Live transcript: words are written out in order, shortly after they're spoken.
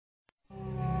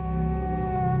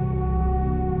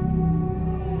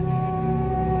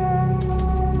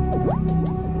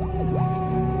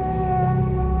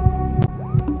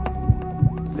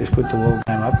put the world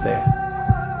game up there.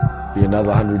 Be another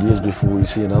 100 years before we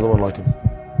see another one like him.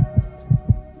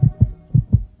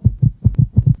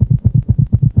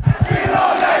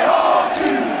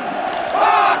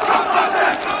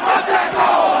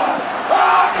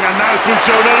 And now through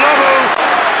Jonah Lomu.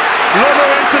 Lomu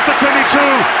enters the 22.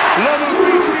 Lomu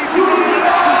beats the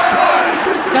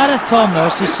Got it,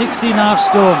 Thomas. A 16.5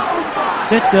 storm.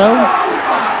 Set go.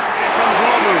 Here comes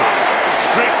Lomu.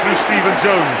 Straight through Stephen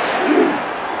Jones.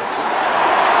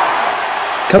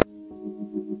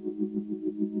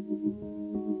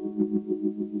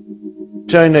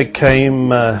 Jonah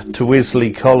came to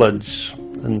Wesley College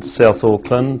in South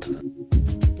Auckland.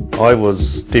 I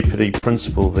was deputy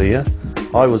principal there.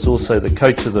 I was also the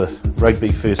coach of the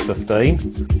rugby first 15.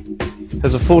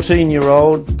 As a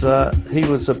 14-year-old, he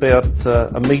was about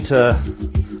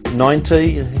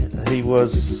 $1.90 m. He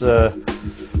was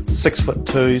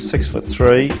 6'2",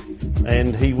 6'3",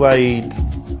 and he weighed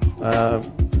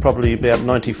probably about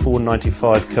 94,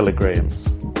 95 kilograms.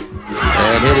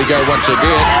 And here we go once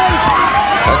again.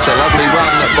 That's a lovely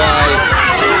run by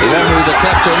Lomu, the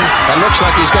captain, and looks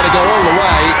like he's going to go all the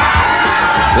way.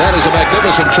 That is a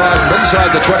magnificent try from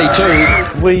inside the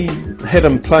 22. We had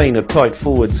him playing a tight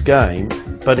forwards game,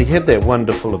 but he had that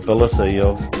wonderful ability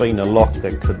of being a lock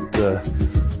that could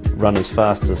run as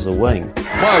fast as a wing.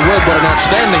 My word, what an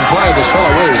outstanding player this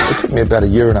fellow is. It took me about a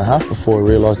year and a half before I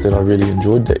realised that I really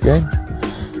enjoyed that game.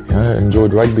 You know,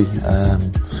 enjoyed rugby.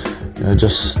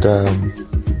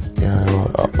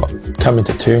 Coming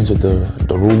to terms with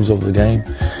the rules of the game,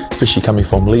 especially coming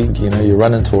from league. You know, you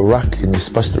run into a ruck and you're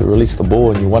supposed to release the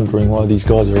ball and you're wondering why these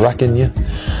guys are rucking you.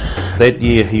 That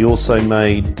year he also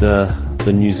made the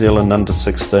New Zealand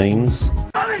under-16s.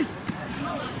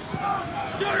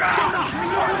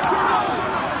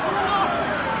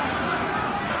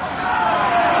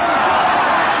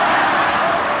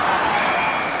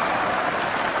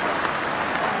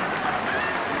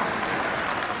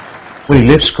 When he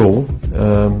left school,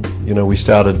 you know, we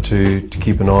started to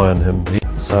keep an eye on him.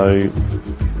 So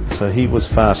he was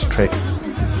fast-tracked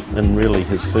in really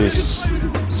his first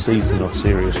season of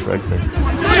serious rugby.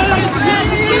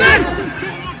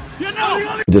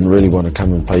 He didn't really want to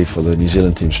come and play for the New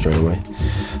Zealand team straight away.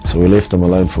 So we left him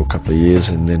alone for a couple of years,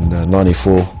 and then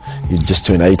 94, he just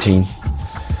turned 18.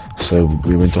 So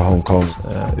we went to Hong Kong.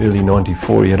 Early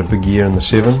 94, he had a big year in the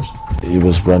sevens. He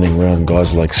was running around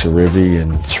guys like Serevi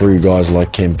and through guys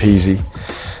like Campese.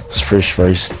 This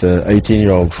fresh-faced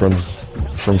 18-year-old from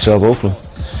South Auckland.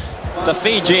 The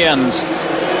Fijians,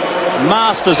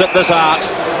 masters at this art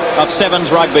of sevens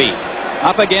rugby,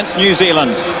 up against New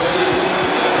Zealand.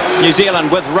 New Zealand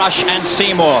with Rush and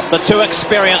Seymour, the two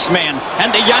experienced men,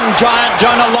 and the young giant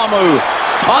Jonah Lomu.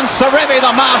 On Serevi,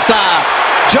 the master,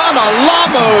 Jonah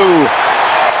Lomu.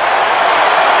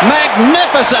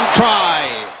 Magnificent try.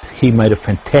 He made a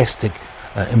fantastic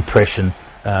impression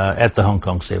at the Hong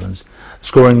Kong Sevens,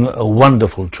 scoring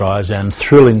wonderful tries and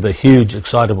thrilling the huge,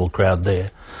 excitable crowd there.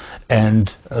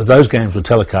 And those games were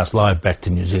telecast live back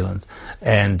to New Zealand.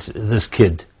 And this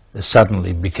kid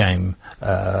suddenly became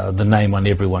the name on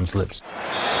everyone's lips.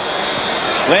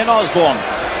 Glenn Osborne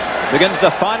begins the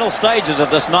final stages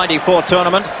of this 94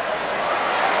 tournament.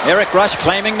 Eric Rush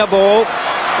claiming the ball.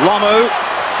 Lomu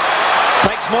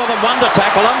takes more than one to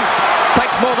tackle him.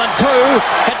 Takes more than two.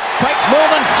 It takes more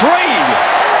than three.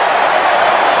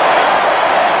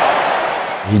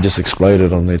 He just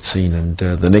exploded on that scene, and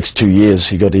the next 2 years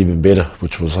he got even better,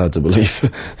 which was hard to believe.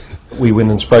 We went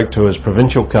and spoke to his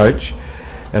provincial coach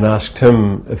and asked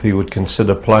him if he would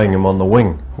consider playing him on the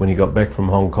wing when he got back from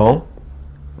Hong Kong,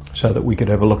 so that we could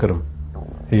have a look at him.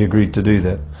 He agreed to do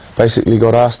that. Basically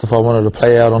got asked if I wanted to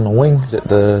play out on the wing at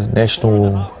the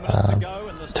National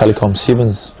Telecom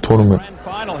Sevens tournament.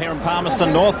 Final here in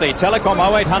Palmerston North, the Telecom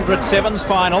 0800 Sevens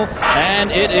final,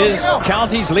 and it is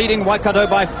Counties leading Waikato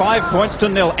by 5 points to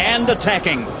 0 and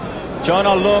attacking.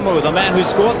 Jonah Lomu, the man who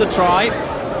scored the try,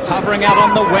 hovering out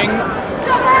on the wing.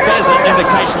 There's an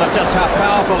indication of just how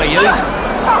powerful he is.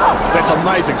 That's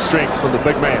amazing strength from the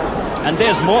big man. And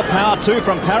there's more power too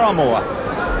from Paramore.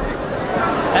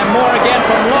 And more again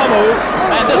from Lomu.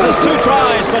 And this is 2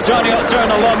 tries for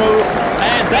Jonah Lomu.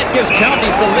 And that gives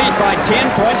Counties the lead by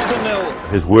 10 points to 0.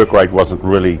 His work rate wasn't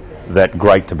really that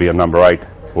great to be a number 8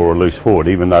 or a loose forward,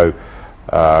 even though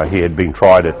he had been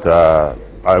tried at a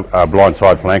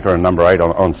blindside flanker and number 8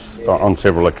 on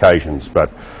several occasions. But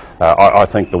I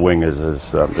think the wing is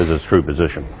his true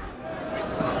position.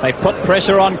 They put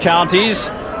pressure on Counties,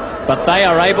 but they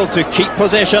are able to keep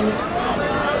possession.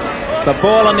 The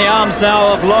ball in the arms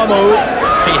now of Lomu.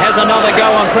 He has another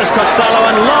go on Chris Costello,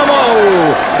 and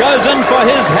Lomu goes in for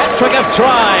his hat-trick of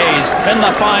tries in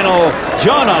the final.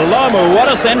 Jonah Lomu,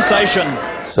 what a sensation.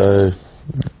 So,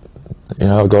 you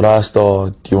know, I got asked, oh,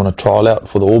 do you want to trial out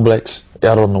for the All Blacks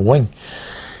out on the wing?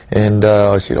 And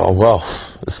I said, oh, well,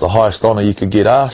 it's the highest honour you could get asked.